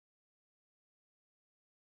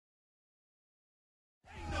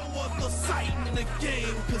the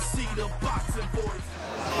game, cause see the boxing voice.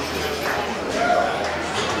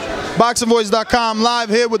 BoxingVoice.com live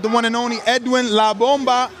here with the one and only Edwin La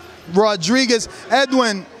Bomba Rodriguez.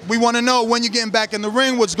 Edwin, we want to know when you're getting back in the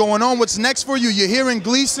ring, what's going on, what's next for you. You're here in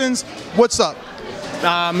Gleason's. What's up?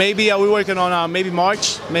 Maybe we're working on maybe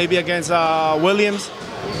March, maybe against Williams.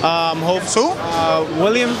 Who?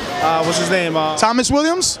 William, what's his name? Thomas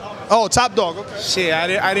Williams? Oh, Top Dog. Okay. Shit,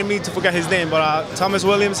 I didn't mean to forget his name, but Thomas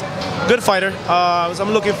Williams, good fighter. So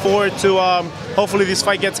I'm looking forward to hopefully this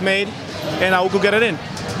fight gets made and I will go get it in.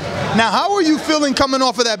 Now, how are you feeling coming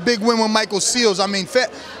off of that big win with Michael Seals? I mean,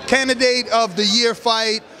 candidate of the year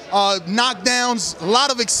fight, knockdowns, a lot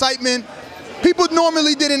of excitement. People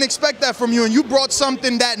normally didn't expect that from you, and you brought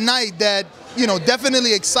something that night that, you know,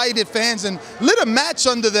 definitely excited fans and lit a match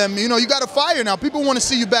under them. You know, you got a fire now. People want to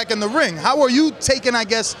see you back in the ring. How are you taking, I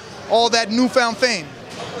guess, all that newfound fame?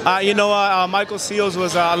 You know, Michael Seals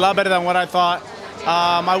was a lot better than what I thought.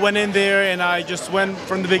 I went in there and I just went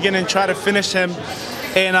from the beginning, tried to finish him.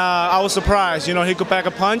 And I was surprised, you know, he could pack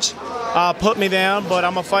a punch, put me down, but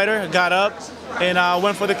I'm a fighter, got up, and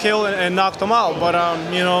went for the kill and knocked him out. But,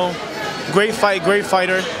 you know, great fight, great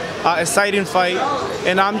fighter, exciting fight,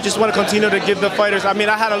 and I just want to continue to give the fighters, I mean,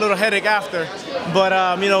 I had a little headache after,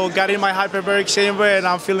 but, you know, got in my hyperbaric chamber and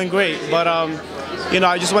I'm feeling great. But, you know,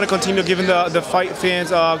 I just want to continue giving the fight fans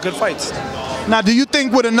good fights. Now, do you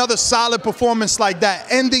think with another solid performance like that,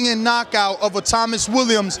 ending in knockout of a Thomas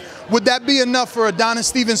Williams, would that be enough for Adonis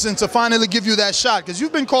Stevenson to finally give you that shot? Because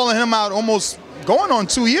you've been calling him out almost going on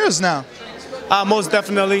 2 years now. Most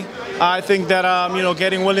definitely. I think that, you know,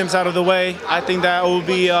 getting Williams out of the way, I think that will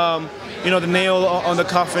be, you know, the nail on the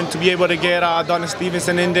coffin to be able to get Adonis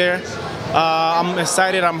Stevenson in there. I'm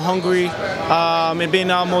excited, I'm hungry. It's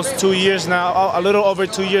been almost 2 years now, a little over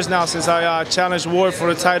 2 years now since I challenged Ward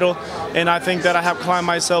for the title, and I think that I have climbed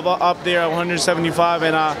myself up there at 175,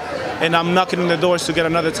 and I'm knocking on the doors to get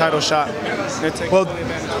another title shot. Well,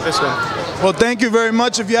 this one. Well, thank you very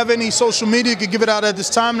much. If you have any social media, you could give it out at this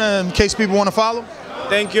time in case people want to follow.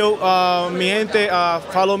 Thank you, mi gente.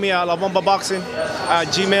 Follow me at La Bomba Boxing,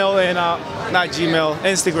 Gmail and not Gmail,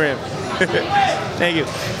 Instagram. Thank you.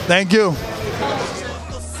 Thank you.